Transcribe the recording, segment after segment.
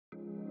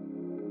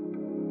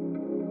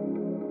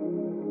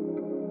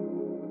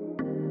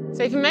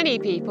So for many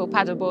people,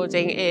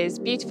 paddleboarding is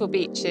beautiful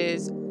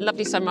beaches,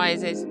 lovely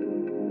sunrises.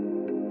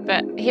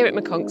 But here at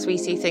McConks, we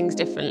see things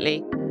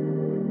differently.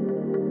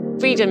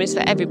 Freedom is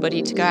for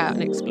everybody to go out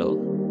and explore.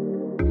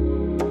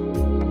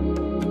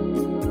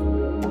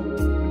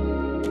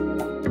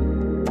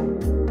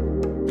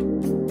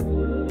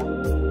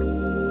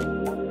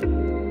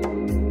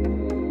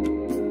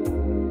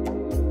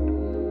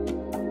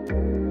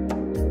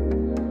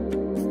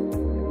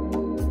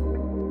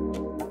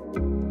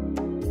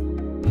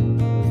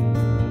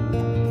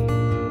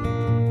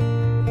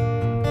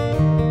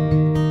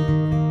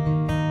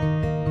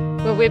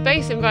 Well, we're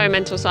both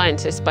environmental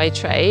scientists by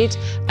trade,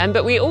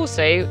 but we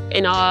also,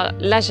 in our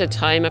leisure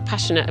time, are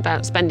passionate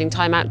about spending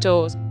time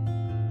outdoors.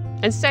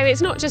 And so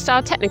it's not just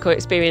our technical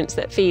experience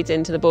that feeds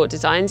into the board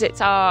designs, it's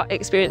our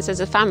experience as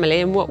a family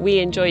and what we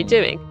enjoy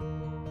doing.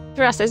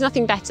 For us, there's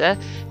nothing better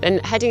than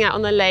heading out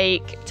on the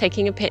lake,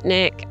 taking a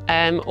picnic,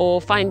 or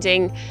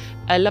finding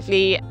a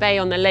lovely bay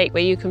on the lake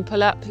where you can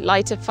pull up,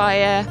 light a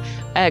fire,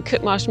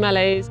 cook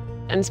marshmallows,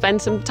 and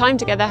spend some time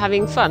together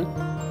having fun.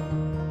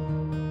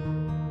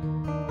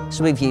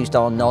 So we've used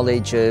our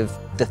knowledge of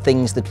the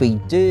things that we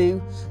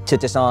do to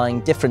design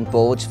different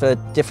boards for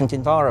different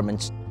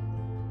environments.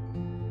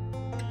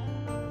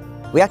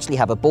 We actually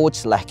have a board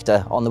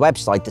selector on the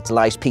website that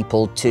allows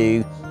people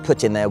to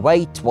put in their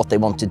weight, what they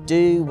want to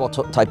do, what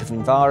type of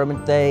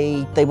environment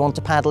they want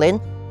to paddle in.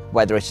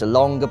 Whether it's a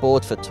longer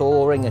board for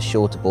touring, a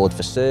shorter board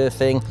for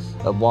surfing,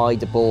 a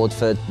wider board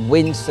for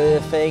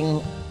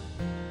windsurfing.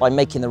 By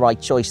making the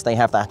right choice, they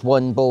have that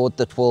one board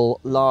that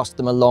will last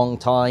them a long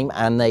time,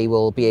 and they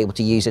will be able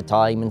to use it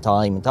time and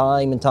time and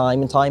time and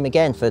time and time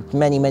again for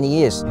many, many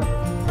years.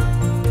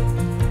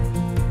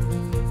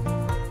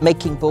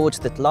 Making boards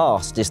that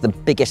last is the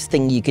biggest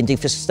thing you can do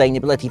for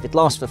sustainability. If it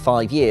lasts for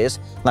 5 years,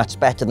 that's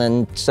better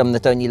than some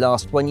that only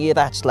last 1 year.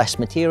 That's less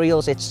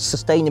materials.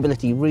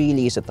 Sustainability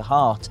really is at the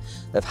heart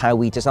of how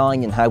we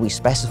design and how we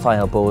specify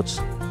our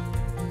boards.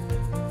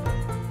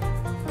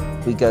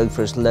 We go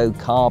for as low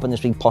carbon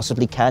as we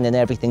possibly can in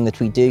everything that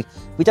we do.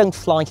 We don't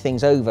fly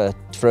things over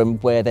from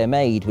where they're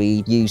made.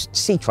 We use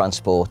sea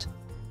transport.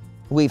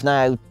 We've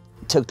now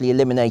totally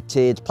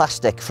eliminated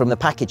plastic from the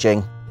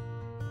packaging.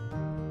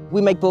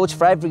 We make boards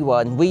for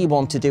everyone. We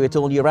want to do it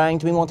all year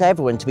round. We want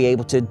everyone to be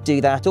able to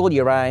do that all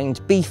year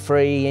round, be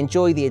free,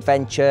 enjoy the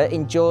adventure,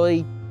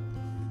 enjoy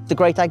the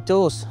great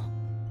outdoors.